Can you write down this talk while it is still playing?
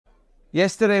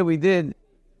Yesterday we did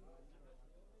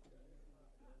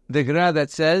the Gra that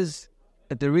says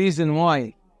that the reason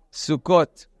why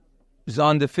Sukkot is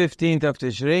on the 15th of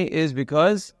Tishrei is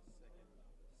because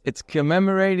it's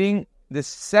commemorating the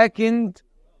second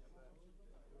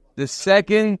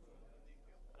Anane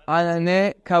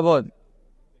Kavod.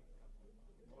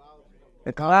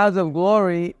 The clouds of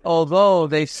glory, although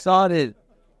they started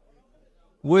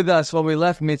with us when we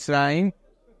left Mitzrayim,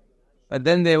 but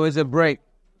then there was a break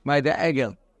by the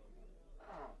Egel.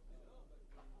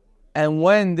 And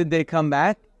when did they come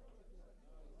back?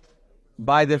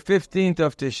 By the 15th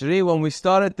of Tishri, when we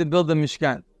started to build the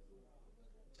Mishkan.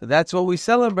 So that's what we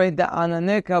celebrate, the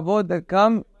Anane Kavod that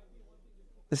come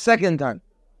the second time.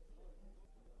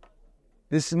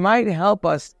 This might help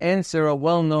us answer a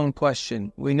well-known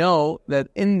question. We know that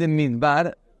in the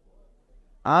Midbar,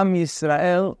 Am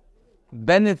Yisrael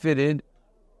benefited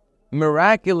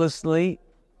miraculously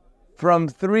from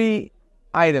 3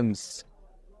 items.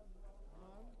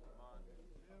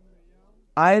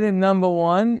 Item number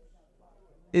 1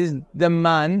 is the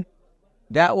man.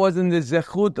 That was in the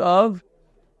zechut of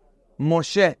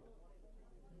Moshe.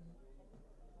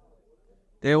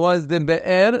 There was the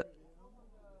Be'er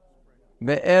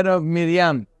of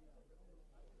Miriam.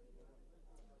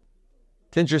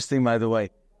 It's interesting, by the way,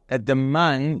 that the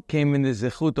man came in the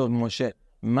zechut of Moshe.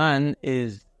 Man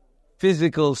is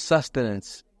physical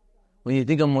sustenance. When you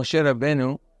think of Moshe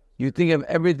Rabbeinu, you think of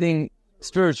everything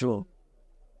spiritual.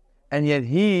 And yet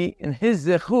he, in his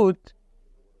zechut,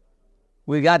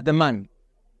 we got the man.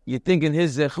 You think in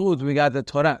his zechut, we got the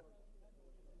Torah.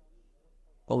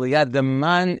 But we got the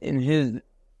man in his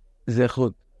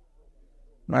zechut.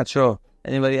 Not sure.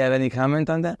 Anybody have any comment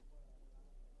on that?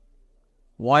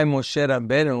 Why Moshe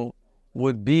Rabbeinu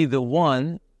would be the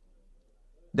one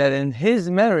that in his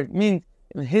merit means,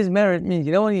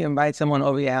 you know when you invite someone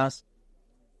over your house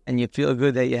and you feel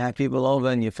good that you have people over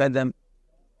and you fed them?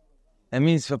 That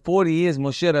means for 40 years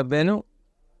Moshe Rabbeinu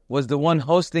was the one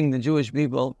hosting the Jewish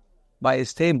people by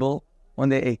his table when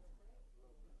they ate.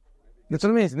 That's what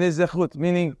it means. There's zechut,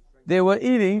 meaning they were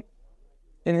eating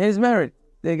in his merit.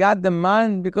 They got the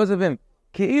man because of him.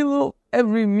 Ke'ilu,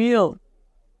 every meal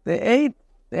they ate,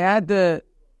 they had to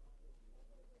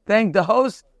thank the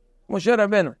host, Moshe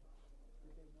Rabbeinu.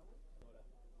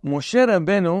 Moshe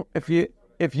Rabbeinu,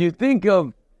 if you think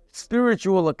of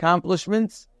spiritual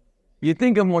accomplishments, you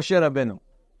think of Moshe Rabbeinu.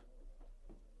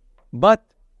 But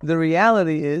the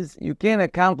reality is, you can't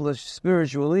accomplish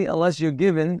spiritually unless you're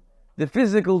given the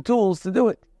physical tools to do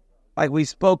it. Like we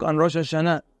spoke on Rosh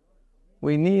Hashanah.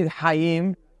 We need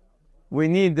Hayim, we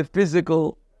need the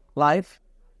physical life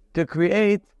to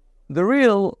create the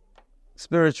real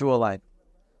spiritual life.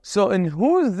 So in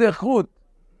whose zechut,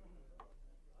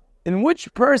 in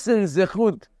which person's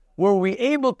zechut were we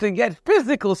able to get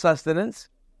physical sustenance?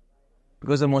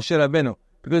 Because of Moshe Rabbeinu.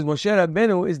 Because Moshe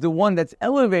Rabbeinu is the one that's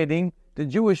elevating the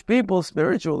Jewish people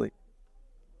spiritually.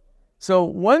 So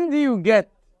when do you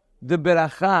get the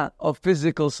beracha of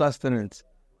physical sustenance?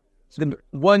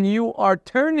 When you are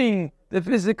turning the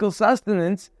physical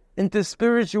sustenance into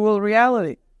spiritual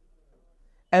reality.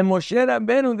 And Moshe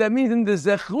Rabbeinu, that means in the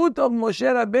zechut of Moshe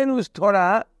Rabbeinu's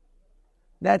Torah,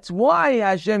 that's why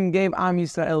Hashem gave Am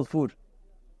Yisrael food.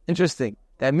 Interesting.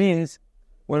 That means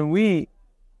when we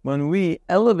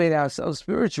elevate ourselves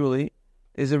spiritually,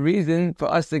 there's a reason for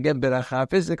us to get beracha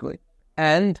physically.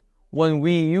 And when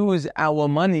we use our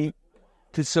money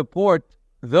to support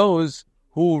those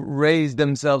who raise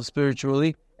themselves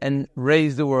spiritually and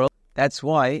raise the world, that's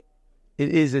why it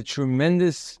is a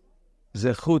tremendous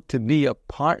zechut to be a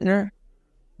partner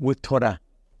with Torah.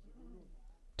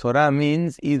 Torah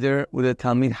means either with a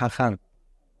Talmid Hacham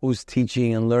who's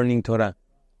teaching and learning Torah,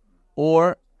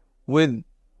 or with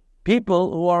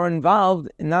people who are involved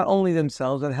in not only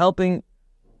themselves, but helping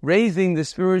raising the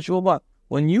spiritual body.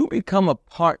 When you become a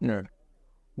partner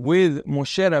with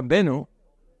Moshe Rabbeinu,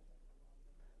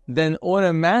 then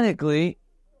automatically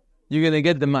you're going to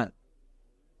get the man.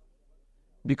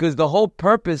 Because the whole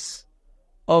purpose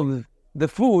of the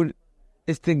food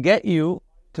is to get you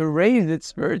to raise it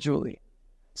spiritually.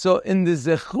 So in the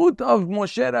zechut of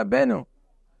Moshe Rabbeinu,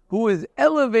 who is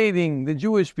elevating the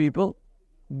Jewish people,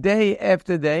 day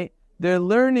after day, they're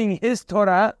learning his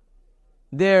Torah,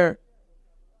 they're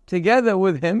together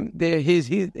with him,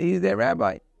 he's their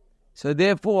rabbi. So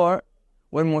therefore,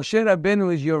 when Moshe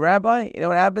Rabbeinu is your rabbi, you know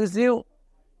what happens to you?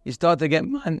 You start to get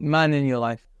man in your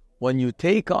life. When you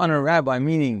take on a rabbi,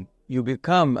 meaning you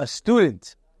become a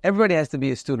student, everybody has to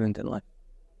be a student in life.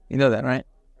 You know that, right?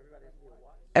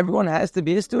 Everyone has to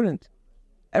be a student.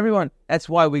 Everyone. That's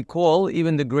why we call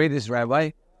even the greatest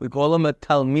rabbi, we call him a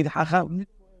Talmid Hacham.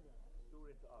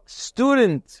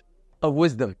 student of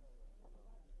wisdom.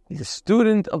 He's a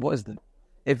student of wisdom.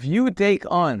 If you take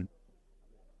on,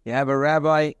 you have a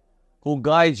rabbi who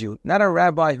guides you, not a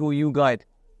rabbi who you guide.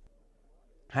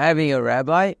 Having a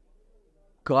rabbi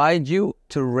guide you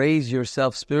to raise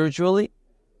yourself spiritually,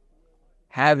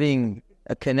 having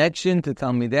a connection to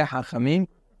Talmidei Hachamim,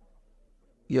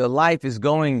 your life is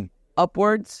going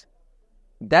upwards.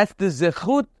 That's the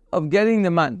zechut of getting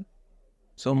the man.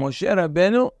 So Moshe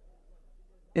Rabbeinu,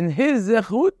 in his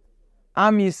zechut,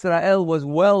 Am Yisrael was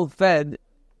well fed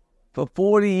for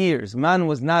 40 years. Man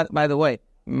was not, by the way,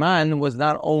 man was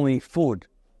not only food.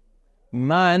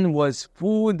 Man was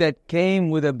food that came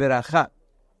with a beracha.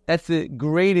 That's a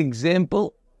great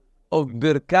example of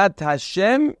Birkat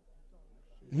Hashem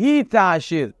Hi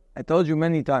Ta'ashir. I told you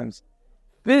many times.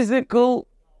 Physical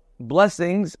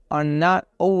blessings are not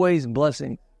always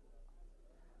blessings.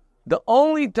 The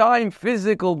only time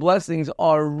physical blessings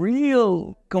are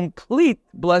real, complete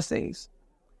blessings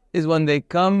is when they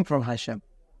come from Hashem.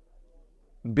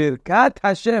 Birkat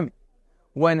Hashem.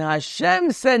 When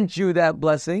Hashem sent you that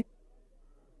blessing,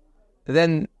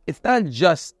 then it's not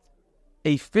just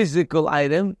a physical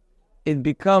item. It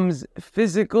becomes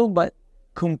physical but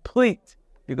complete.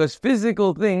 Because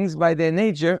physical things, by their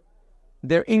nature,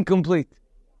 they're incomplete.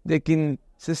 They can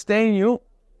sustain you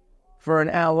for an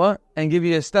hour and give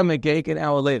you a stomach ache an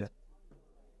hour later.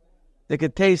 They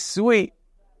could taste sweet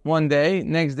one day,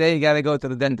 next day you got to go to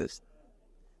the dentist.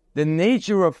 The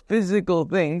nature of physical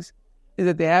things is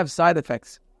that they have side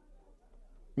effects.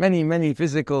 Many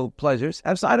physical pleasures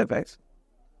have side effects.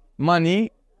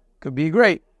 Money could be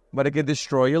great, but it could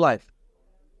destroy your life.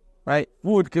 Right?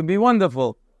 Food can be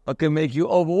wonderful, but can make you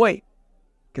overweight,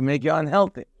 can make you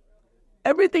unhealthy.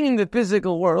 Everything in the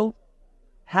physical world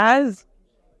has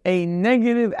a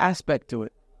negative aspect to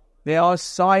it. There are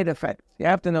side effects. You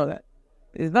have to know that.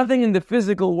 There's nothing in the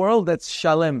physical world that's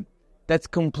shalem, that's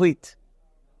complete.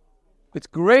 It's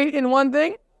great in one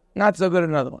thing, not so good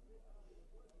in another one.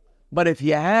 But if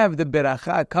you have the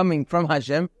beracha coming from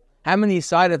Hashem, how many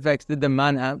side effects did the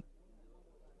man have?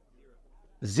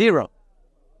 0.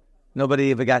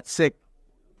 Nobody ever got sick.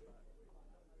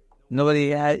 Nobody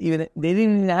had they didn't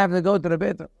even have to go to the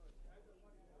bathroom.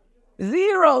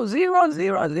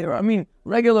 0. I mean,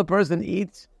 regular person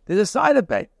eats, there's a side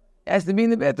effect. It has to be in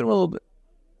the bathroom a little bit.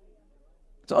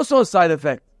 It's also a side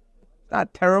effect.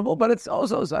 Not terrible, but it's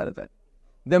also a side effect.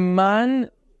 The man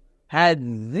had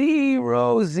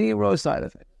 0 side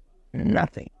effects.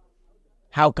 Nothing.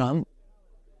 How come?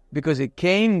 Because it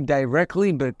came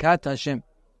directly Birkat Hashem.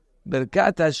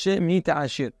 Birkat Hashem Hi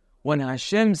Ta'ashir. When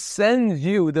Hashem sends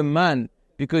you the man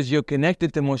because you're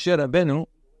connected to Moshe Rabbeinu,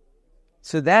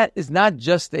 so that is not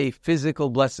just a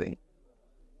physical blessing.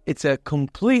 It's a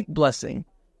complete blessing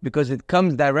because it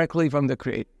comes directly from the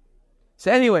Creator.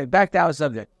 So anyway, back to our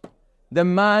subject. The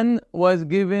man was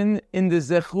given in the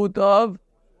zechut of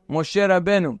Moshe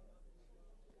Rabbeinu.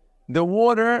 The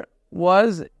water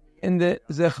was in the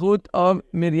zechut of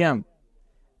Miriam.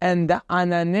 And the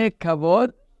anane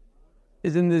kavod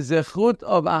is in the zechut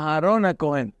of Aharon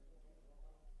HaKohen.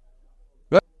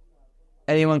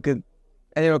 Anyone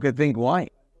could think why?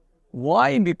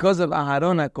 Why, because of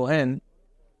Aharon HaKohen,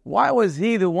 why was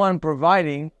he the one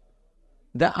providing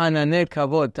the anane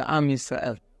kavod to Am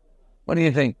Yisrael? What do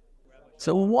you think?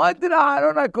 So what did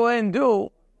Aharon HaKohen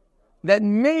do that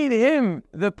made him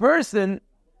the person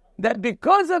that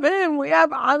because of him we have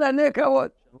anane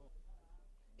kavod?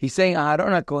 He's saying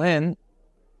Aharon HaKohen,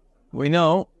 we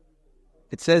know,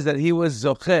 it says that he was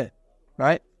zocheh,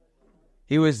 right?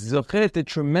 He was zocheh to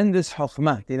tremendous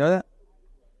chokhmah. Do you know that?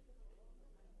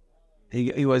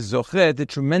 He was zocheh to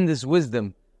tremendous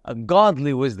wisdom, a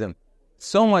godly wisdom.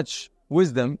 So much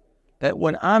wisdom that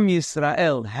when Am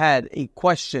Yisrael had a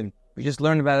question, we just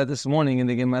learned about it this morning in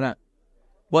the Gemara.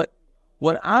 But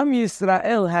when Am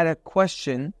Yisrael had a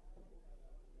question,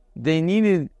 they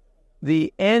needed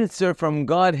the answer from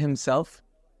God Himself.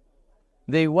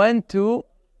 They went to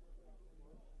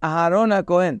Aharon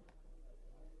HaKohen.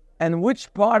 And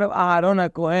which part of Aharon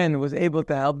HaKohen was able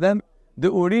to help them? The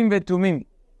Urim Vetumim.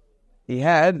 He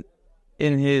had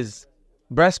in his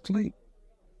breastplate,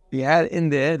 he had in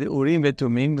there the Urim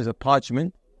Vetumim, was a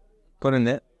parchment put in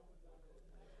there.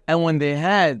 And when they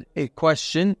had a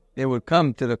question, they would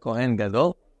come to the Kohen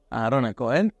Gadol, Aharon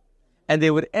HaKohen, and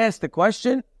they would ask the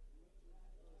question,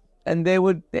 and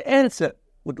the answer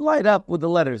would light up with the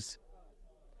letters.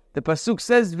 The pasuk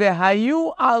says,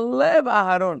 "Vehayu alev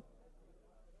Aharon,"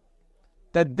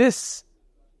 that this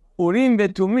Urim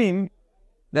Vetumim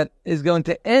that is going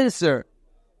to answer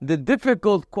the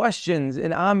difficult questions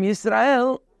in Am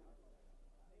Yisrael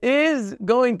is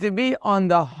going to be on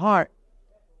the heart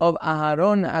of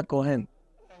Aharon HaKohen.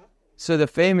 So the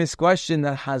famous question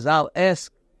that Hazal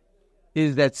asked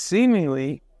is that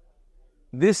seemingly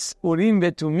this Urim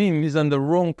Vetumim is on the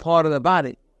wrong part of the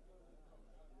body.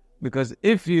 Because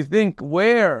if you think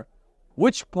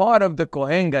which part of the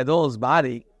Kohen Gadol's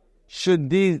body should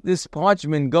this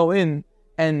parchment go in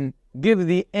and give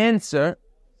the answer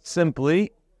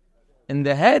simply in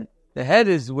the head. The head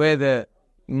is where the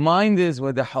mind is,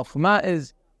 where the Chokhmah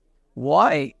is.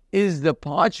 Why is the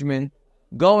parchment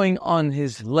going on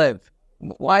his lev?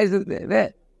 Why is it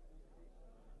there?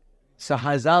 So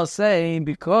Hazal say,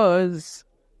 because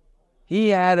he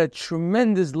had a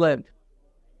tremendous lev.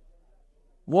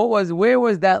 Where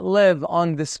was that lev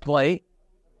on display?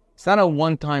 It's not a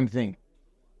one-time thing,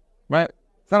 right?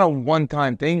 It's not a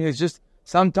one-time thing. It's just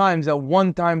sometimes a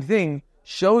one-time thing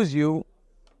shows you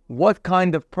what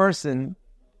kind of person.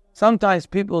 Sometimes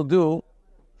people do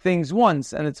things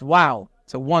once and it's wow,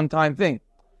 it's a one-time thing.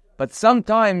 But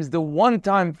sometimes the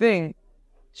one-time thing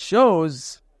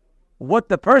shows what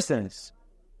the person is.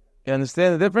 You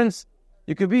understand the difference?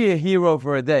 You could be a hero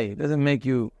for a day. It doesn't make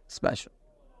you special.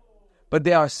 But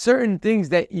there are certain things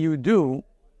that you do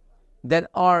that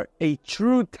are a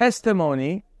true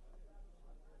testimony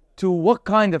to what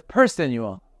kind of person you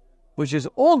are, which is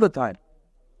all the time.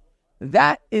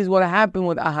 That is what happened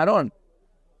with Aharon.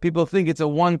 People think it's a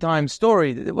one-time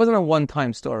story. It wasn't a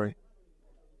one-time story.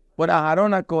 When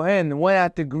Aharon HaKohen went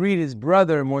out to greet his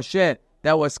brother Moshe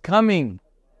that was coming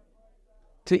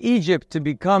to Egypt to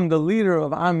become the leader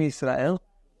of Am Yisrael,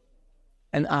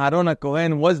 and Aharon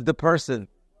HaKohen was the person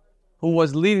who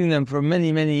was leading them for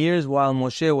many, many years while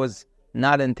Moshe was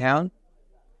not in town.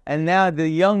 And now the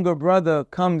younger brother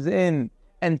comes in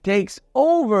and takes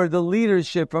over the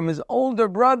leadership from his older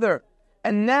brother.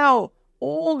 And now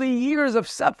all the years of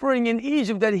suffering in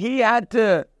Egypt that he had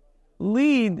to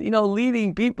lead,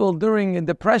 leading people during a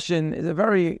depression is a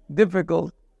very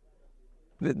difficult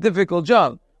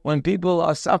job. When people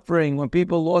are suffering, when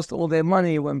people lost all their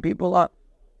money,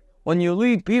 when you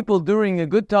lead people during a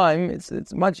good time,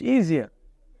 it's much easier.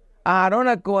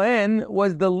 Aharon HaKohen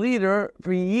was the leader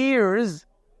for years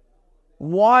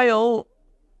while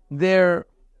their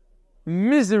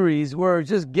miseries were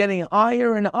just getting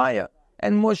higher and higher.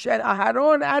 And Moshe and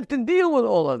Aharon had to deal with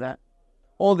all of that.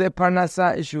 All their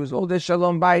parnasa issues, all their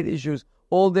shalom bayit issues,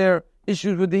 all their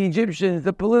issues with the Egyptians,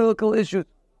 the political issues.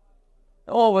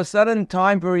 All of a sudden,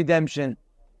 time for redemption.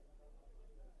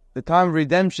 The time of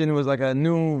redemption was like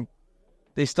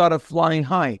they started flying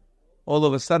high. All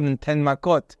of a sudden, 10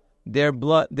 makot. Their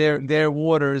blood, their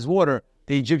water is water.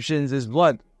 The Egyptians is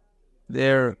blood.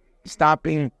 They're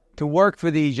stopping to work for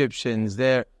the Egyptians.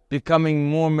 They're becoming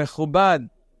more mechubad.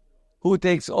 Who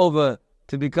takes over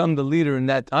to become the leader in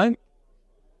that time?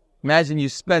 Imagine you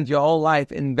spent your whole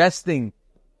life investing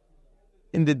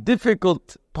in the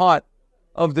difficult part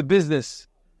of the business,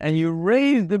 and you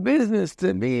raised the business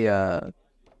to be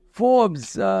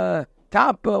Forbes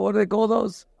top, what do they call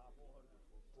those?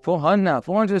 400 now.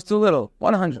 400 is too little.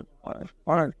 100.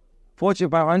 Fortune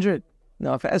 500?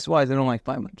 No, for SYs, they don't like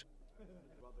 500.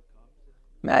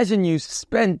 Imagine you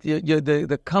spent,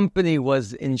 the company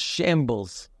was in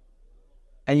shambles,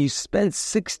 and you spent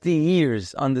 60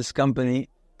 years on this company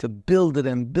to build it,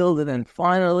 and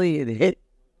finally it hit,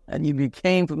 and you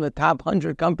became from the top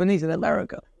 100 companies in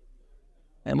America.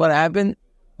 And what happened?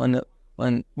 When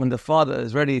the father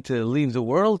is ready to leave the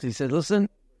world, he said, listen,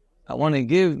 I want to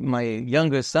give my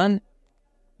younger son,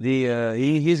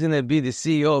 he's going to be the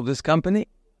CEO of this company.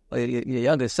 Your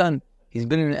younger son, he's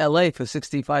been in LA for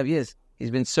 65 years. He's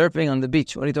been surfing on the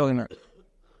beach. What are you talking about?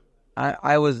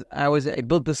 I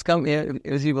built this company.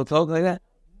 Is people talk like that?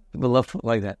 People love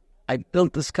like that. I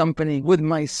built this company with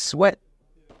my sweat.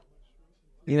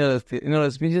 You know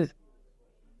those speeches?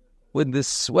 With the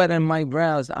sweat on my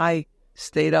brows. I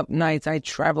stayed up nights. I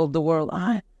traveled the world.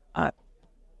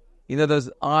 You know those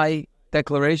I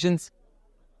declarations?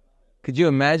 Could you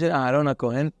imagine Aharon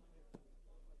HaKohen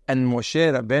and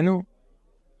Moshe Rabbeinu?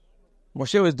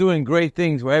 Moshe was doing great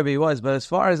things wherever he was, but as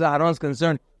far as Aharon's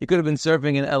concerned, he could have been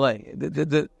surfing in LA.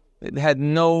 It had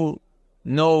no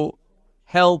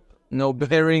help, no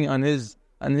bearing on his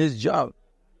job.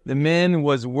 The man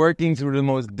was working through the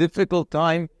most difficult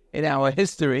time in our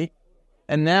history,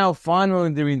 and now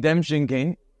finally the redemption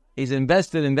came. He's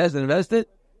invested.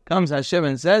 Comes Hashem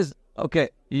and says, okay,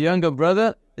 your younger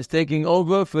brother is taking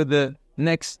over for the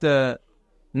next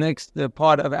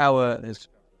part of our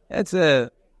history.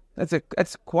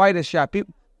 That's quite a shock.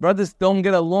 Brothers don't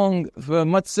get along for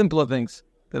much simpler things.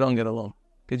 They don't get along.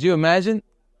 Could you imagine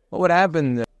what would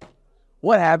happen?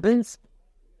 What happens?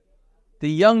 The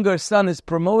younger son is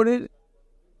promoted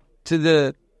to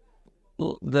the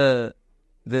the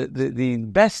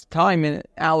best time in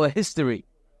our history,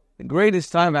 the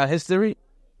greatest time in our history,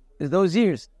 is those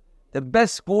years. The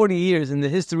best 40 years in the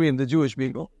history of the Jewish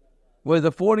people were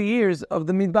the 40 years of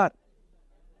the Midbar.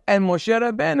 And Moshe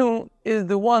Rabbeinu is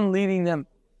the one leading them.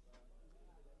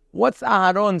 What's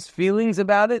Aharon's feelings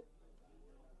about it?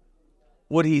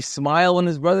 Would he smile when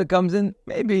his brother comes in?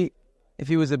 Maybe if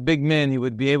he was a big man, he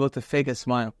would be able to fake a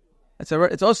smile.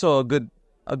 It's also a good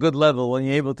level when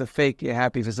you're able to fake you're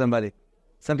happy for somebody.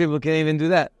 Some people can't even do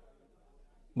that.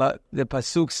 But the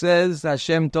Pasuk says,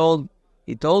 Hashem told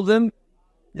him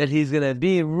that He's going to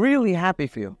be really happy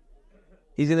for you.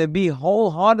 He's going to be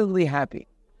wholeheartedly happy.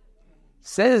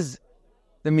 Says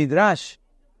the Midrash,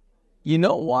 you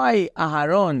know why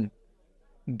Aharon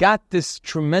got this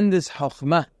tremendous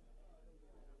chokhmah?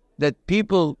 That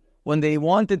people, when they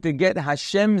wanted to get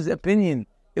Hashem's opinion,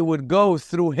 it would go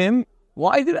through him.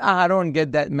 Why did Aharon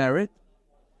get that merit?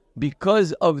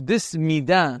 Because of this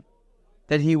midah,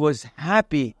 that he was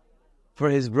happy for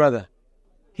his brother.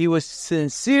 He was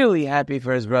sincerely happy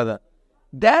for his brother.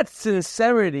 That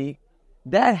sincerity,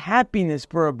 that happiness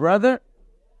for a brother,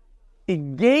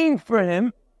 it gained for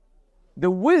him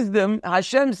the wisdom.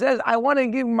 Hashem says, I want to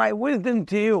give my wisdom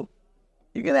to you.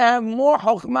 You're going to have more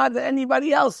chokhmah than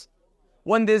anybody else.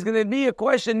 When there's going to be a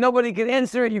question, nobody can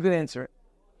answer it, you can answer it.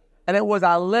 And it was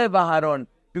Alev Aharon,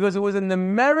 because it was in the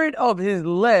merit of his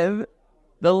lev,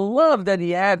 the love that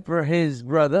he had for his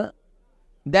brother.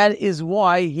 That is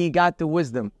why he got the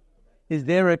wisdom. Is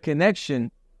there a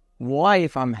connection? Why,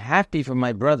 if I'm happy for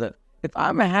my brother, if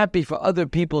I'm happy for other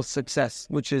people's success,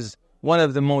 which is one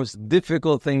of the most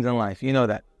difficult things in life, you know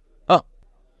that. Oh,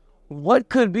 what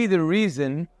could be the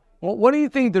reason? What do you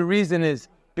think the reason is?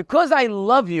 Because I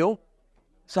love you,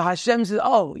 so Hashem says,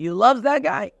 oh, you love that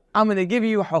guy? I'm going to give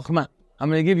you chokhmah. I'm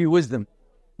going to give you wisdom.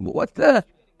 What's the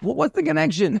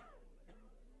connection?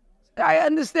 I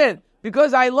understand.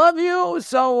 Because I love you,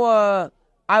 so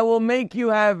I will make you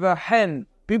have a hen.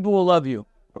 People will love you.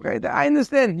 Okay, I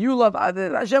understand. You love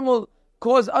others. Hashem will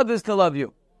cause others to love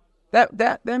you.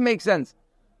 That makes sense.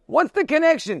 What's the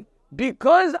connection?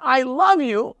 Because I love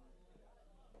you,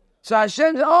 so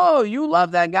Hashem says, oh, you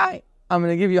love that guy. I'm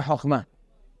going to give you chokhmah.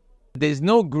 There's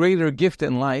no greater gift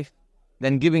in life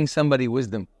than giving somebody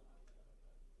wisdom.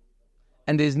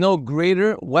 And there's no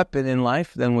greater weapon in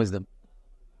life than wisdom.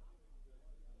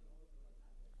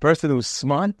 Person who's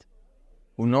smart,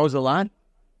 who knows a lot,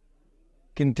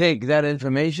 can take that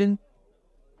information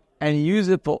and use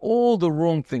it for all the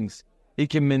wrong things. He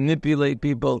can manipulate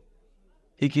people.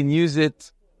 He can use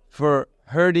it for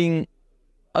hurting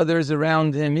others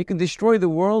around him. He can destroy the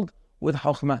world with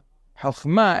chokhmah.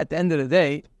 Chokhmah, at the end of the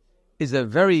day, is a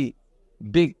very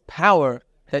big power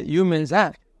that humans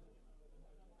have.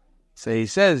 So he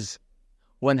says,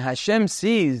 when Hashem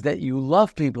sees that you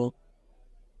love people,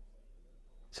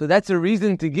 so that's a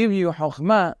reason to give you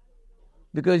chokhmah,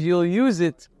 because you'll use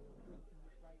it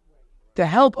to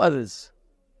help others.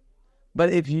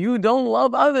 But if you don't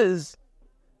love others,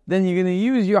 then you're going to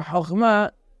use your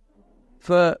chokhmah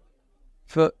for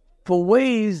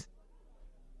ways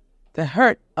to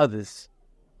hurt others.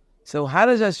 So how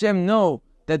does Hashem know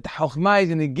that the chokhmah He's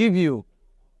going to give you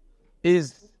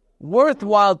is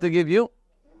worthwhile to give you?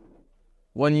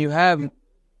 When you have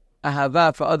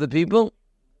ahava for other people,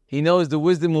 He knows the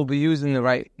wisdom will be used in the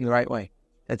right way.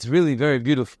 That's really very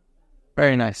beautiful.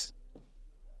 Very nice.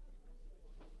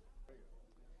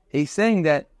 He's saying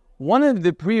that one of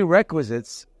the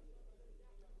prerequisites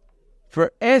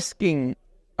for asking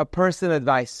a person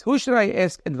advice, who should I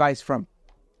ask advice from?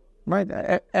 Right?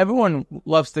 Everyone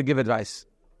loves to give advice.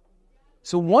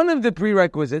 So one of the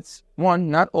prerequisites, one,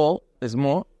 not all, there's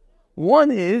more.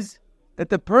 One is that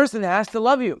the person has to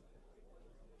love you.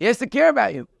 He has to care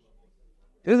about you.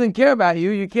 If he doesn't care about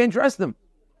you, you can't trust him.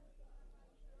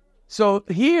 So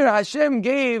here Hashem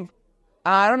gave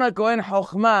Aaron HaKohen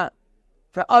chokhmah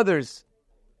for others.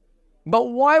 But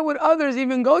why would others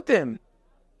even go to him?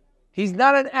 He's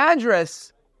not an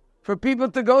address for people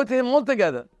to go to him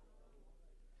altogether.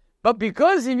 But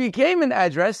because he became an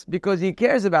address, because he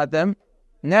cares about them,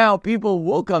 now people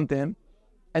will come to him,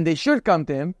 and they should come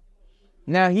to him.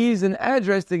 Now he's an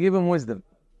address to give him wisdom.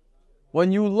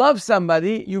 When you love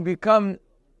somebody, you become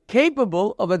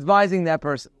capable of advising that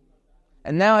person.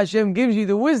 And now Hashem gives you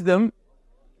the wisdom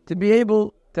to be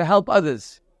able to help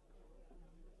others.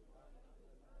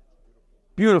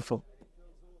 Beautiful.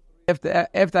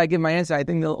 After I give my answer, I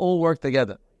think they'll all work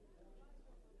together.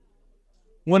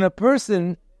 When a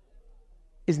person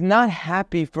is not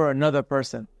happy for another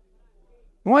person,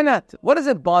 why not? What does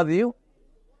it bother you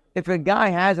if a guy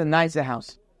has a nicer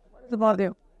house? What does it bother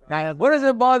you? Now, what does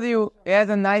it bother you? He has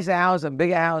a nicer house, a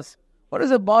bigger house. What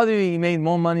does it bother you? He made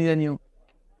more money than you.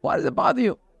 Why does it bother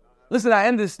you? Listen, I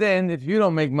understand if you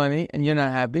don't make money and you're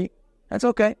not happy, that's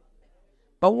okay.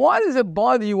 But why does it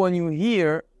bother you when you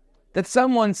hear that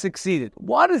someone succeeded?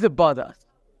 Why does it bother us?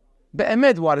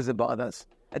 Be'emet, why does it bother us?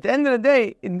 At the end of the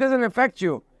day, it doesn't affect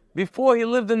you. Before he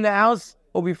lived in the house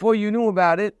or before you knew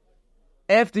about it,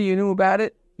 after you knew about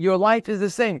it, your life is the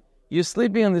same. You're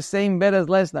sleeping on the same bed as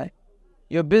last night.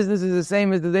 Your business is the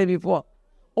same as the day before.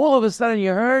 All of a sudden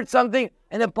you heard something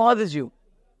and it bothers you.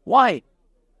 Why?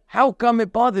 How come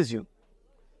it bothers you?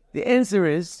 The answer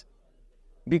is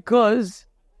because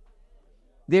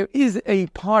there is a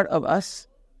part of us,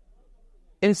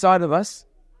 inside of us,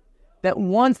 that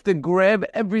wants to grab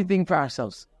everything for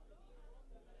ourselves.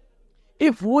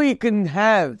 If we can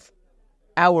have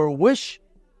our wish,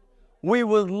 we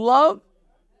would love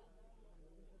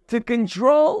to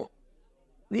control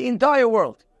the entire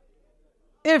world.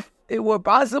 If it were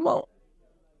possible,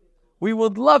 we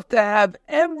would love to have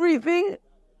everything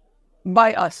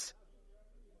by us.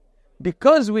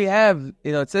 Because we have,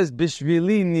 it says,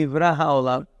 Bishvili nivra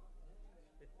ha'olam.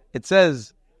 It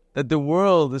says that the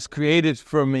world is created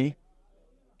for me.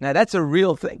 Now that's a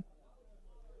real thing.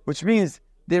 Which means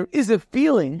there is a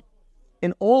feeling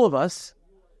in all of us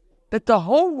that the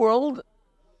whole world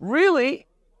really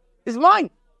is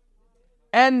mine.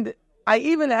 And I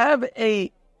even have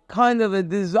a kind of a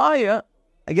desire,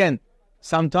 again,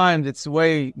 sometimes it's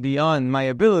way beyond my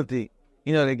ability.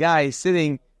 The guy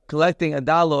sitting collecting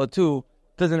 $1 or $2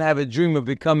 doesn't have a dream of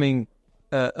becoming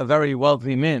a very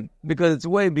wealthy man because it's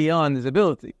way beyond his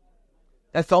ability.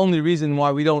 That's the only reason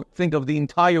why we don't think of the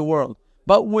entire world.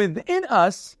 But within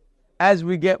us, as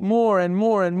we get more and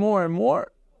more and more and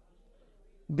more,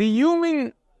 the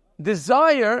human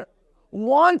desire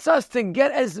wants us to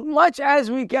get as much as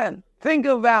we can. Think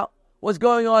about what's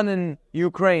going on in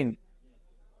Ukraine.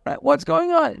 Right? What's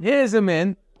going on? Here's a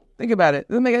man. Think about it.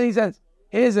 Doesn't make any sense.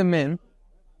 Here's a man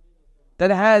that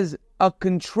has a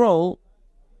control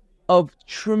of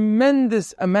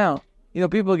tremendous amount.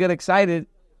 People get excited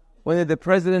when they're the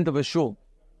president of a shul.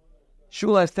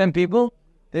 Shul has 10 people.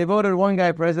 They voted one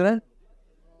guy president.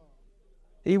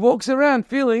 He walks around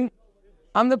feeling,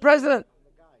 I'm the president.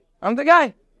 I'm the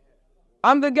guy.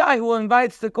 I'm the guy who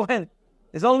invites the Kohen.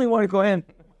 There's only one Kohen.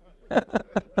 There's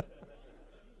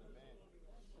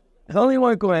only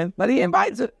one Kohen, but he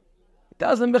invites it. He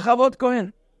tells him, Bechavot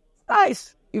Kohen.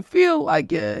 Nice. You feel like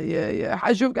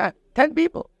Hashuv guy. 10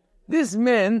 people. This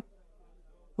man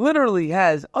literally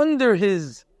has under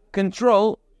his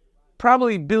control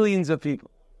probably billions of people.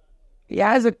 He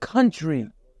has a country,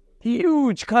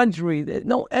 huge country, there's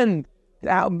no end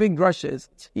to how big Russia is.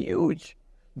 It's huge.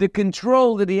 The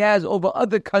control that he has over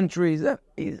other countries,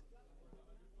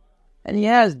 and he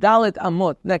has Dalit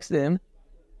Amot next to him,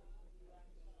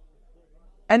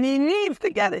 and he needs to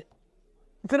get it.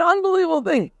 It's an unbelievable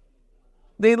thing.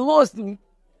 They lost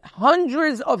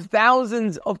hundreds of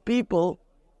thousands of people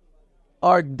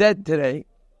are dead today.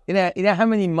 You know how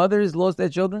many mothers lost their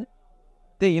children?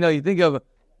 You think of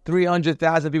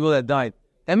 300,000 people that died.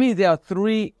 That means there are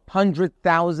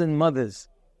 300,000 mothers,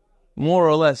 more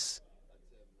or less,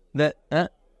 that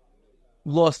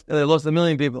lost 1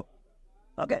 million people.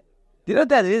 Okay. Do you know what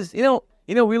that is?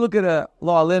 We look at a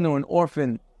lo alenu, an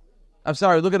orphan. I'm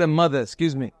sorry, look at a mother,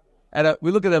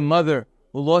 we look at a mother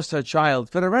who lost her child.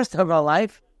 For the rest of her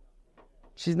life,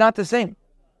 she's not the same.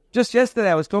 Just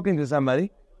yesterday, I was talking to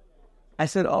somebody. I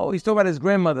said, he's talking about his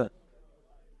grandmother.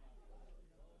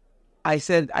 I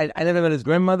said, I never met his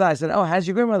grandmother. I said, how's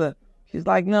your grandmother? She's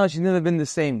like, no, she's never been the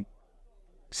same.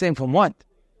 Same from what?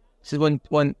 She said,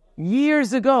 when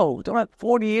years ago, talking about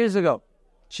 40 years ago,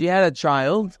 she had a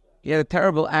child. He had a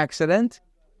terrible accident.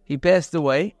 He passed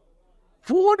away.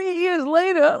 40 years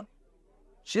later,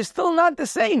 she's still not the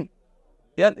same.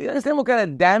 You understand what kind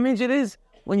of damage it is?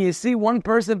 When you see one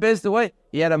person passed away,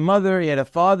 he had a mother, he had a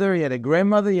father, he had a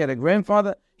grandmother, he had a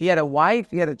grandfather, he had a wife,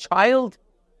 he had a child.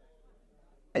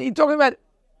 And you're talking about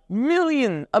a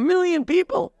million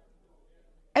people.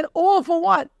 And all for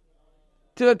what?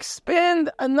 To expand,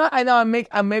 I know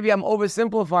maybe I'm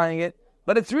oversimplifying it,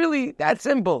 but it's really that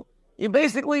simple. You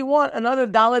basically want another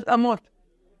Dalit Amot.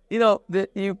 The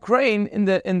Ukraine in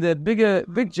the bigger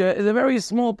picture is a very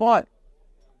small part.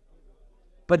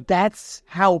 But that's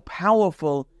how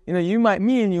powerful, you might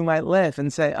laugh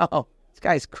and say, this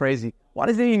guy's crazy. Why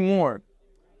does he need more?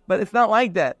 But it's not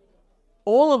like that.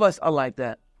 All of us are like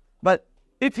that. But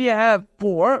if you have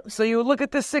 4, so you look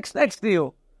at the 6 next to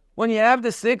you. When you have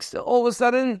the 6, all of a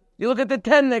sudden, you look at the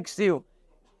 10 next to you.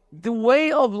 The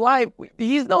way of life,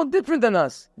 he's no different than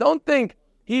us. Don't think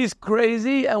he's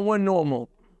crazy and we're normal.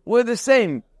 we're the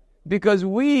same. Because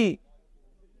we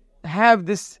have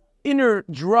this inner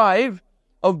drive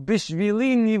of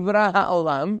Bishvili Nivra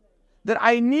Ha'olam, that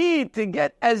I need to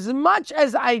get as much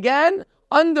as I can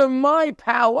under my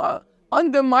power,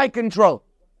 under my control.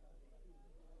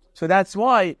 So that's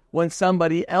why when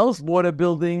somebody else bought a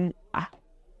building, you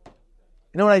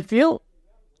know what I feel?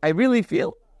 I really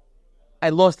feel I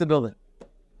lost the building.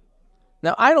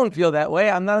 Now, I don't feel that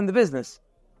way. I'm not in the business.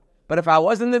 But if I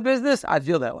was in the business, I'd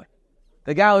feel that way.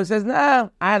 The guy who says, nah,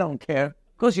 I don't care.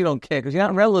 Of course you don't care because you're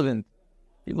not relevant.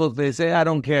 People, they say, I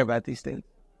don't care about these things.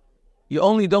 You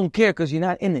only don't care because you're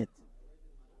not in it.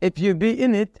 If you be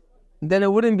in it, then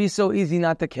it wouldn't be so easy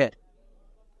not to care.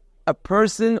 A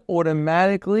person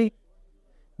automatically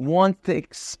wants to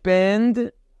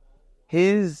expand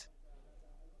his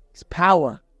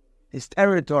power, his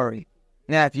territory.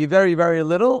 Now, if you're very, very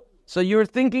little, so you're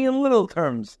thinking in little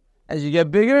terms. As you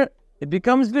get bigger, it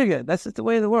becomes bigger. That's just the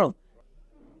way of the world.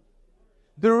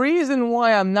 The reason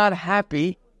why I'm not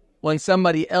happy when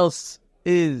somebody else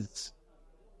is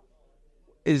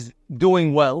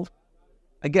doing well,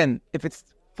 again, if it's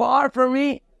far from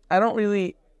me,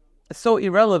 it's so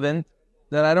irrelevant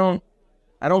that I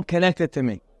don't connect it to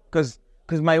me. Because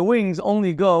my wings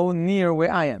only go near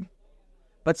where I am.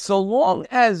 But so long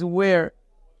as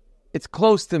it's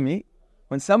close to me,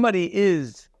 when somebody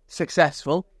is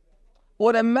successful,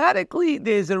 automatically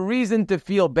there's a reason to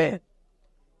feel bad.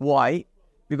 Why?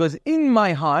 Because in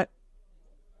my heart,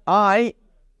 I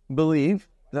believe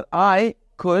that I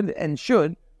could and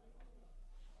should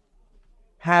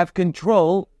have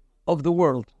control of the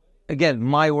world. Again,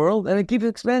 my world, and it keeps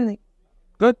expanding.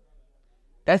 Good.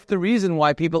 That's the reason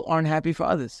why people aren't happy for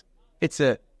others. It's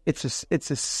a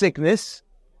sickness,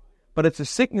 but it's a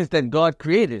sickness that God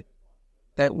created.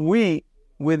 That we,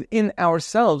 within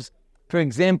ourselves, for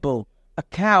example, a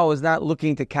cow is not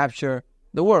looking to capture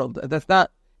the world.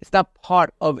 It's not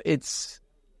part of its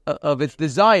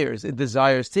desires. It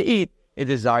desires to eat. It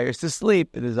desires to sleep.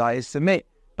 It desires to mate.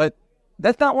 But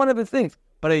that's not one of its things.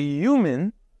 But a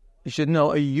human, you should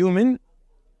know, the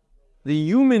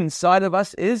human side of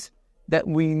us is that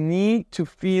we need to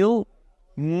feel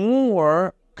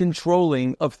more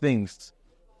controlling of things.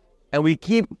 And we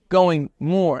keep going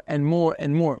more and more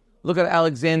and more. Look at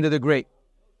Alexander the Great.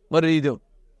 What did he do?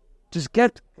 Just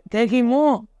kept taking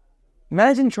more.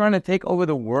 Imagine trying to take over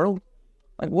the world.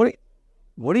 Like,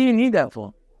 what do you need that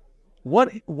for?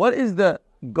 What is the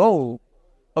goal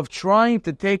of trying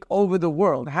to take over the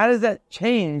world? How does that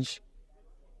change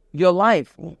your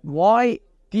life? Why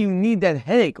do you need that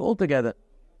headache altogether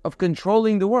of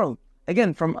controlling the world?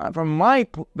 Again, from my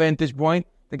vantage point,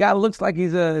 the guy looks like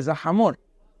he's a hamor.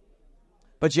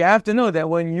 But you have to know that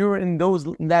when you're in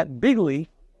that big league,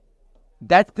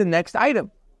 that's the next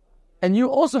item. And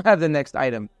you also have the next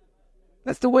item.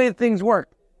 That's the way things work.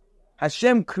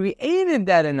 Hashem created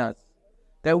that in us,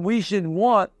 that we should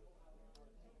want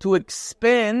to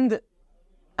expand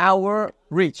our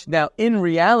reach. Now, in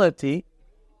reality,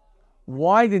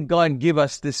 why did God give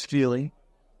us this feeling?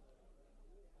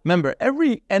 Remember,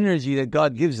 every energy that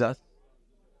God gives us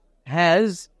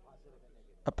has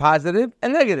a positive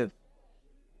and negative.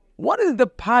 What is the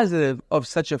positive of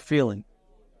such a feeling?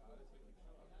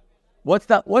 What's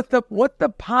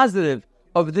the positive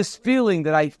of this feeling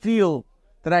that I feel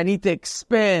that I need to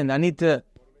expand? I need to.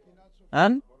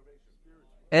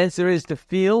 Answer is to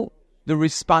feel the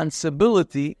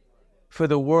responsibility for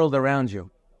the world around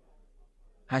you.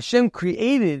 Hashem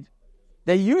created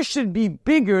that you should be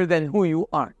bigger than who you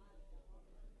are.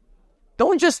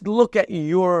 Don't just look at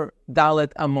your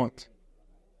Dalet Amot.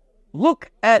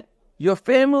 Look at your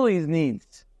family's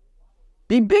needs.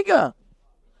 Be bigger.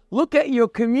 Look at your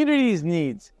community's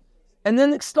needs. And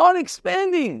then start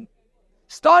expanding.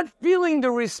 Start feeling the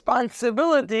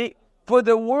responsibility for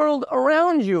the world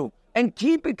around you. And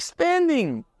keep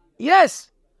expanding.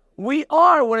 Yes, we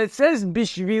are. When it says,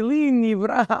 Bishvili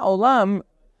Nivra Ha'olam,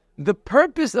 the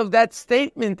purpose of that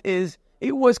statement is,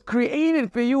 it was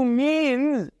created for you,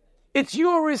 means it's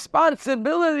your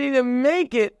responsibility to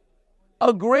make it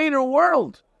a greater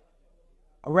world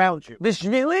around you.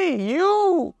 Bishvili,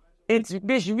 you. It's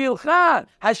Bishvilcha.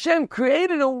 Hashem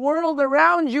created a world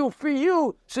around you for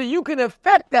you, so you can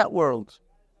affect that world.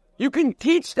 You can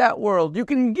teach that world. You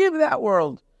can give that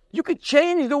world. You could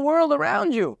change the world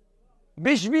around you.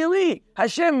 Bishvili,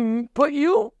 Hashem put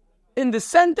you in the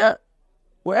center,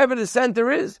 wherever the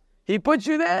center is. He put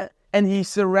you there, and He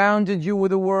surrounded you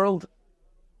with a world.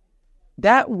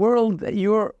 That world that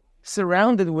you're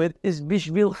surrounded with is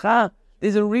Bishvilcha.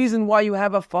 There's a reason why you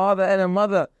have a father and a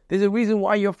mother. There's a reason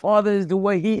why your father is the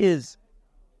way he is.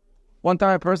 One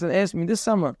time a person asked me this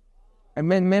summer, I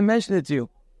mentioned it to you.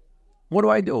 What do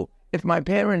I do? If my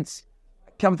parents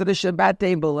come to the Shabbat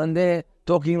table and they're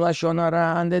talking Lashon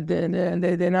Hara and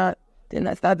they're not,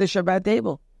 that's not the Shabbat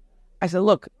table. I said,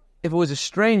 look, if it was a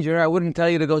stranger, I wouldn't tell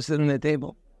you to go sit on the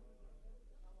table.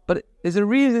 But there's a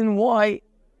reason why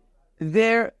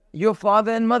they're your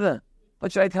father and mother.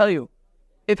 What should I tell you?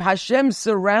 If Hashem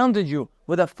surrounded you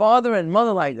with a father and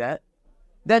mother like that,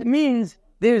 that means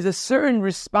there's a certain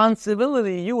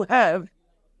responsibility you have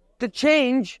to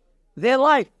change their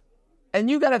life. And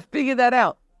you got to figure that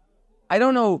out. I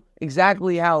don't know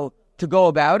exactly how to go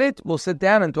about it. We'll sit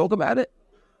down and talk about it.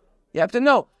 You have to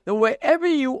know that wherever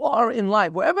you are in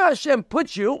life, wherever Hashem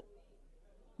puts you,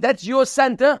 that's your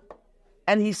center.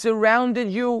 And He surrounded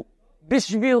you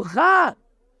bishvilcha.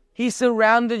 He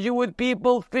surrounded you with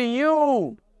people for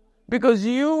you. Because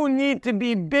you need to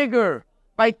be bigger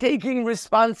by taking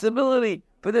responsibility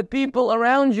for the people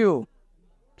around you.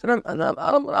 It's an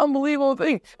unbelievable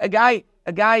thing. A guy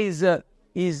is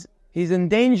he's in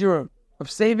danger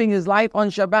of saving his life on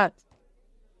Shabbat.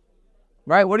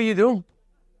 Right? What do?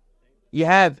 I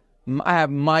have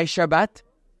my Shabbat.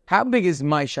 How big is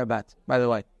my Shabbat, by the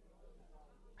way?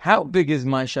 How big is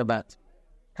my Shabbat?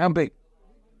 How big?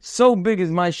 So big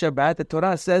is my Shabbat, the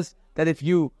Torah says that if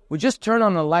you would just turn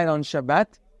on a light on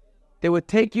Shabbat, they would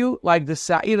take you like the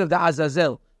Sa'ir of the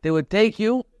Azazel. They would take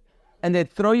you and they'd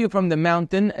throw you from the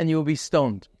mountain and you will be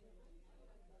stoned.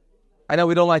 I know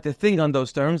we don't like to think on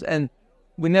those terms, and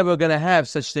we're never going to have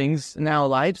such things in our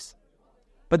lives.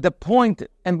 But the point,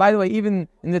 and by the way, even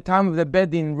in the time of the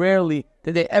Beit Din, rarely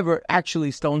did they ever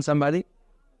actually stone somebody.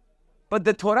 But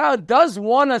the Torah does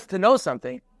want us to know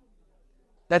something.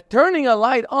 That turning a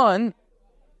light on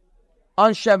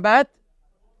Shabbat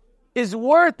is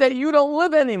worth that you don't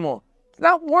live anymore. It's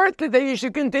not worth it that you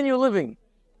should continue living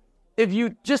if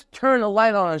you just turn a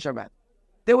light on Shabbat.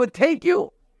 They would take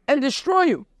you and destroy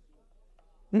you.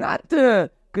 Not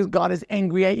because God is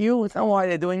angry at you. It's not why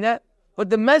they're doing that. But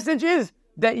the message is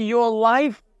that your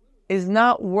life is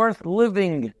not worth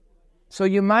living. So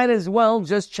you might as well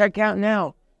just check out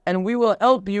now. And we will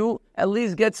help you at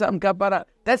least get some kapara.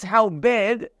 That's how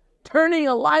bad turning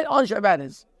a light on Shabbat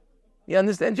is. You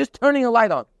understand? Just turning a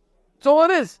light on. That's all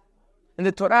it is. In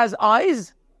the Torah's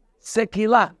eyes,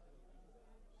 sekilah.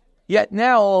 Yet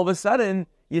now, all of a sudden,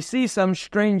 you see some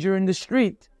stranger in the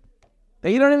street. Now,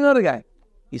 you don't even know the guy.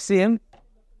 You see him,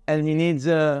 and he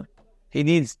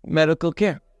needs medical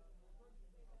care.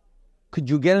 Could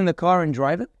you get in the car and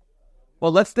drive it?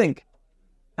 Well, let's think.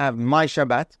 I have my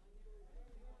Shabbat.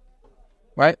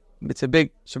 Right? It's a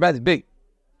big, Shabbat is big.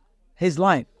 His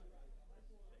life.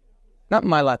 Not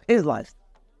my life, his life.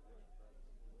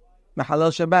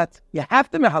 Mehalel Shabbat. You have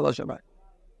to Mehalel Shabbat.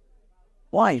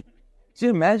 Why? Can you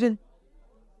imagine?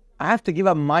 I have to give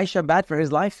up my Shabbat for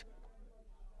his life?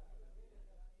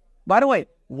 By the way,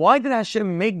 why did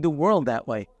Hashem make the world that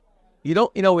way?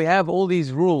 We have all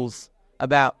these rules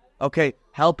about,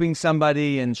 helping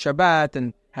somebody and Shabbat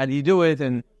and how do you do it,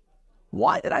 and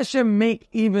why did Hashem make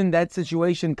even that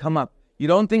situation come up? You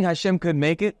don't think Hashem could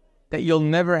make it that you'll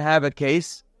never have a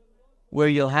case where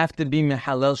you'll have to be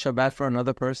Mehalel Shabbat for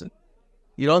another person?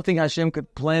 You don't think Hashem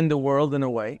could plan the world in a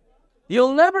way?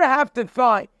 You'll never have to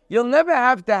fight. You'll never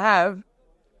have to have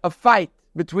a fight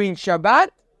between Shabbat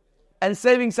and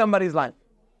saving somebody's life.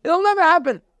 It'll never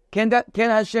happen. Can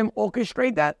Hashem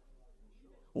orchestrate that?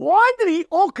 Why did He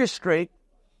orchestrate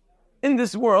in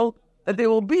this world that there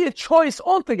will be a choice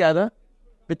altogether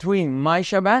between my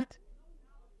Shabbat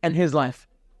and his life?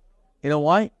 You know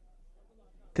why?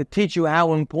 To teach you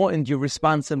how important your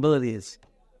responsibility is.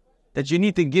 That you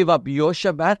need to give up your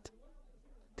Shabbat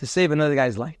to save another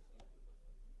guy's life.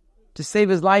 To save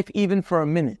his life even for a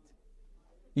minute.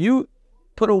 You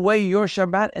put away your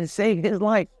Shabbat and save his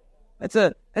life. That's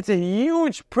a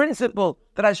huge principle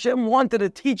that Hashem wanted to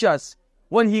teach us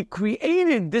when He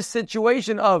created this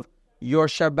situation of your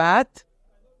Shabbat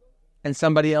and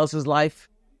somebody else's life.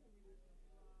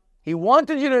 He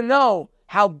wanted you to know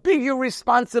how big your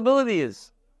responsibility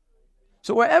is.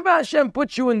 So wherever Hashem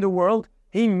puts you in the world,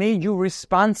 He made you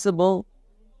responsible.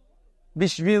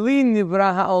 Bishvili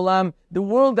nivra ha'olam. The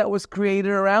world that was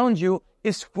created around you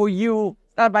is for you.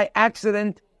 It's not by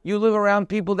accident you live around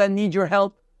people that need your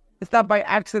help. It's not by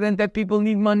accident that people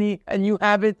need money and you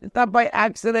have it. It's not by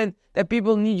accident that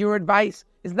people need your advice.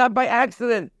 It's not by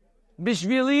accident.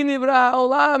 Bishvili nivra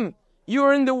ha'olam. You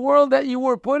are in the world that you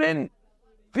were put in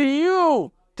for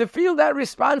you to feel that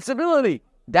responsibility.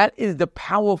 That is the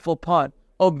powerful part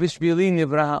of Bishvili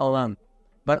nivra ha'olam.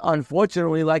 But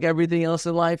unfortunately, like everything else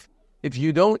in life, if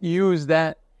you don't use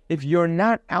that, if you're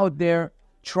not out there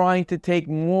trying to take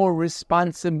more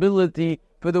responsibility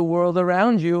for the world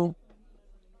around you,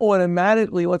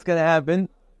 automatically what's going to happen?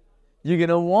 You're going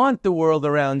to want the world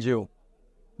around you.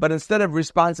 But instead of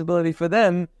responsibility for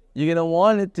them, you're going to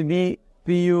want it to be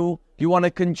for you. You want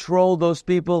to control those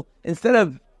people. Instead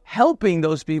of helping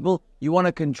those people, you want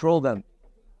to control them.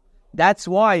 That's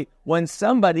why when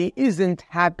somebody isn't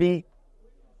happy,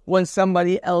 when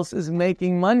somebody else is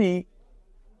making money,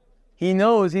 he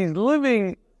knows he's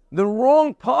living the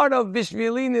wrong part of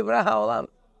Bishvili Nivra Ha'olam.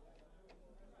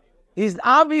 He's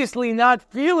obviously not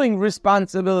feeling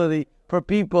responsibility for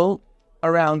people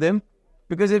around him,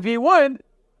 because if he would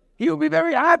be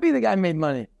very happy the guy made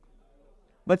money.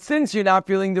 But since you're not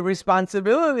feeling the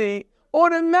responsibility,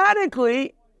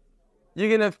 automatically you're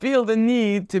going to feel the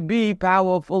need to be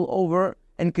powerful over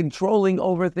and controlling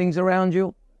over things around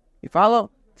you. You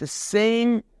follow? It's the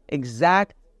same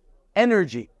exact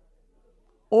energy.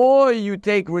 Or you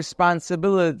take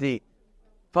responsibility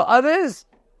for others,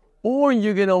 or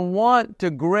you're going to want to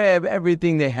grab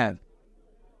everything they have.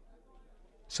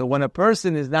 So when a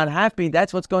person is not happy,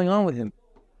 that's what's going on with him.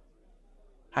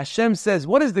 Hashem says,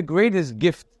 what is the greatest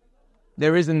gift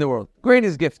there is in the world?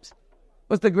 Greatest gift.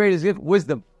 What's the greatest gift?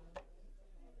 Wisdom.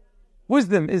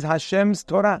 Wisdom is Hashem's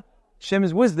Torah. Hashem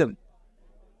is wisdom.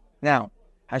 Now,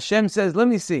 Hashem says, let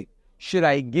me see. Should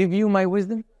I give you my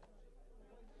wisdom?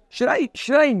 Should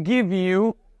I give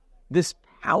you this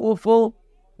powerful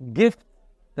gift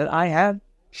that I have?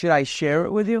 Should I share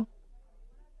it with you?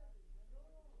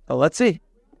 So let's see.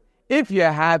 If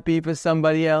you're happy for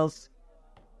somebody else,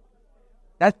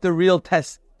 that's the real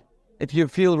test. If you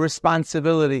feel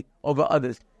responsibility over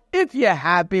others. If you're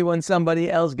happy when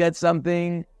somebody else gets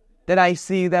something, then I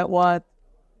see that what?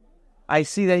 I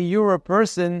see that you're a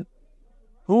person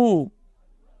who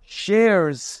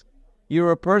shares.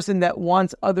 You're a person that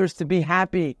wants others to be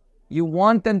happy. You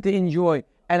want them to enjoy.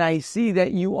 And I see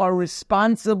that you are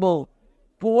responsible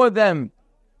for them.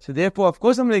 So therefore, of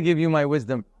course, I'm going to give you my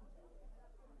wisdom.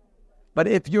 But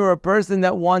if you're a person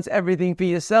that wants everything for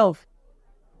yourself,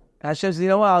 Hashem says, you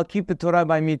know what, I'll keep the Torah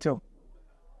by me too.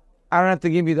 I don't have to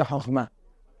give you the Chokhmah.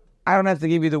 I don't have to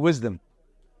give you the wisdom.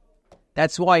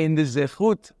 That's why in the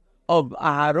Zechut of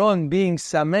Aharon being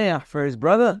Sameach for his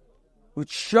brother, which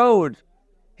showed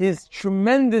his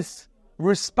tremendous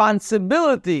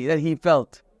responsibility that he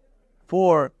felt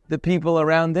for the people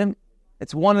around him,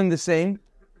 it's one and the same.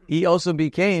 He also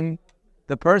became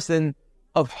the person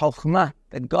of Chokhmah,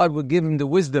 that God would give him the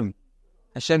wisdom.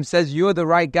 Hashem says, you're the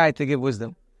right guy to give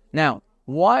wisdom. Now,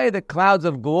 why are the clouds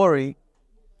of glory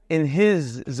in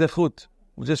his zechut?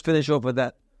 We'll just finish off with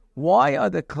that. Why are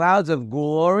the clouds of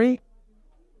glory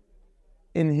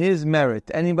in his merit?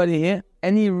 Anybody here?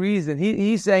 Any reason?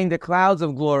 He's saying the clouds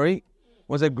of glory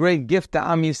was a great gift to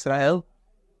Am Yisrael,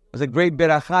 was a great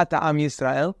beracha to Am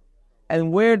Yisrael.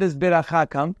 And where does beracha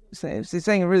come? He's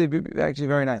saying really, actually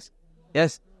very nice.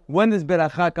 Yes? When does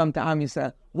beracha come to Am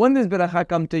Yisrael? When does beracha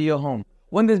come to your home?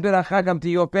 When does beracha come to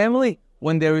your family?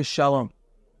 When there is shalom.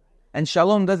 And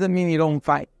shalom doesn't mean you don't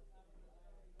fight.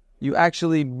 You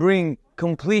actually bring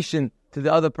completion to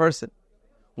the other person.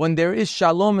 When there is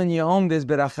shalom in your home, there's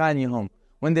beracha in your home.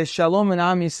 When there's shalom in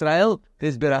Am Yisrael,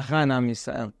 there's beracha in Am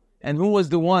Yisrael. And who was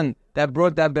the one that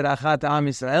brought that beracha to Am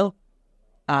Yisrael?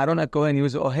 Aaron HaKohen. He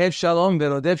was Ohev Shalom,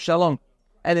 Verodev Shalom.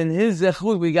 And in his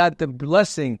zechut, we got the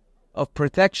blessing of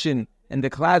protection and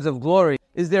the clouds of glory.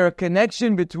 Is there a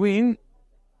connection between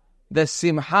the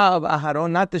simcha of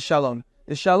Aharon, not the shalom?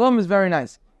 The shalom is very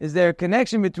nice. Is there a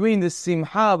connection between the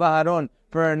simcha of Aharon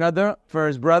for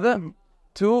his brother,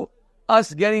 to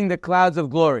us getting the clouds of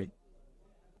glory?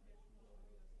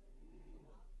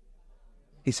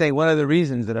 He's saying one of the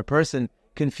reasons that a person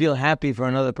can feel happy for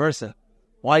another person.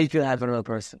 Why do you feel happy for another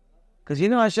person? Because you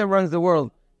know Hashem runs the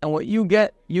world. And what you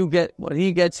get, you get. What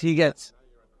he gets, he gets.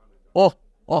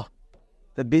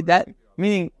 That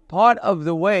meaning part of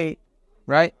the way,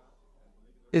 right,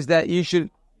 is that you should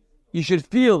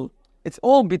feel, it's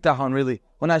all bitahon really.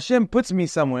 When Hashem puts me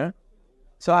somewhere,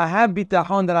 so I have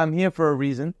bitahon that I'm here for a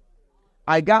reason.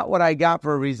 I got what I got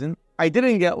for a reason. I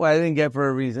didn't get what I didn't get for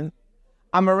a reason.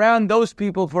 I'm around those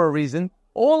people for a reason.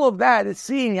 All of that is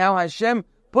seeing how Hashem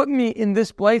put me in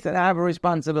this place and I have a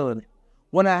responsibility.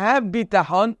 When I have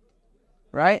bitahon,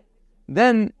 right,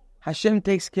 then Hashem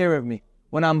takes care of me.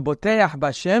 When I'm boteach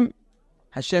b'Hashem,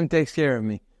 Hashem takes care of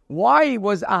me. Why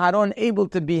was Aharon able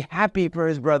to be happy for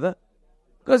his brother?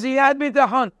 Because he had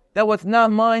bitahon, that what's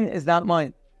not mine is not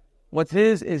mine. What's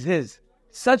his is his.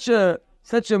 Such a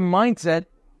mindset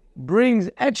brings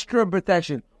extra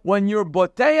protection. When you're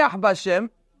boteach b'Hashem,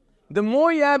 the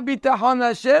more you have bitahon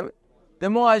Hashem, the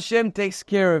more Hashem takes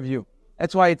care of you.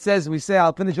 That's why it says,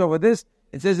 I'll finish off with this.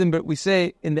 It says, we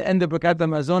say in the end of Birkat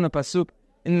HaMazon, a pasuk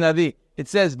in the Navi, It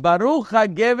says, Baruch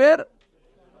HaGever,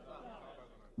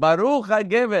 Baruch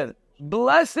HaGever.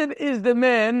 Blessed is the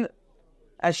man,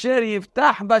 Asher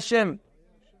Yiftach B'Hashem,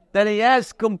 that he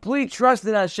has complete trust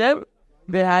in Hashem,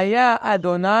 V'haya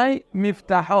Adonai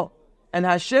Miftaho, and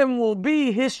Hashem will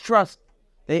be his trust.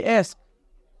 They ask,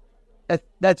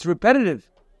 that's repetitive.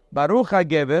 Baruch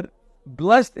HaGever,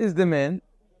 blessed is the man,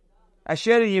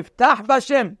 Asher Yiftach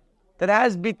B'Hashem, that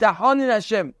has bitachon in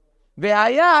Hashem.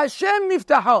 V'haya Hashem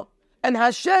Miftaho, and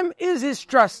Hashem is his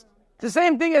trust. It's the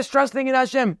same thing as trusting in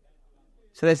Hashem.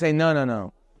 So they say,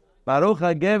 no. Baruch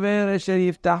HaGever Asher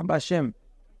Yiftach B'Hashem.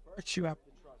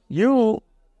 You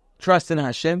trust in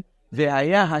Hashem.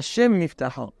 Ve'aya Hashem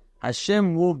Miftaho.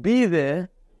 Hashem will be there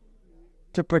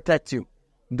to protect you.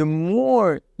 The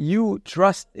more you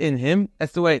trust in Him,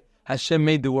 that's the way Hashem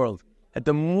made the world. That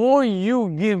the more you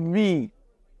give me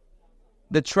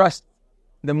the trust,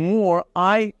 the more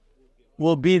I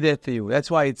will be there for you.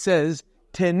 That's why it says,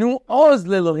 Tenu oz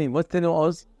lelohim. What's tenu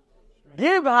oz?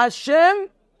 Give Hashem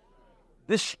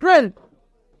the strength.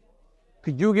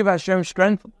 Could you give Hashem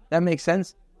strength? That makes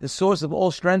sense. The source of all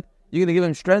strength. You're going to give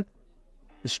Him strength?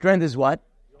 The strength is what?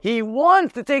 He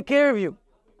wants to take care of you.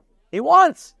 He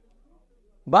wants.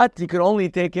 But He could only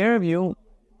take care of you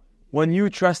when you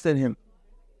trust in Him.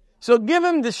 So give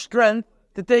Him the strength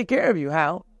to take care of you.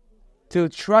 How? To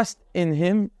trust in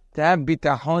Him, to have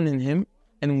bitachon in Him.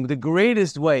 And the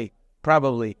greatest way,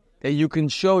 probably, that you can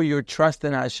show your trust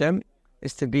in Hashem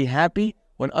is to be happy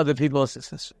when other people are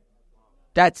successful.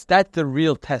 That's the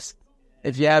real test.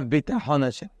 If you have bitachon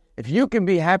Hashem. If you can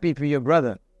be happy for your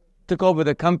brother, took over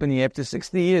the company after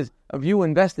 60 years of you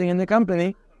investing in the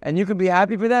company, and you can be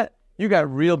happy for that, you got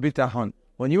real bitachon.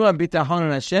 When you have bitachon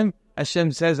in Hashem,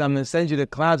 Hashem says, I'm going to send you the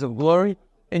clouds of glory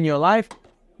in your life.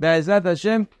 Be'ezrat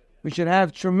Hashem, we should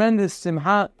have tremendous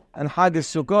simcha and Chag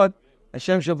Sukkot.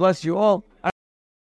 Hashem shall bless you all.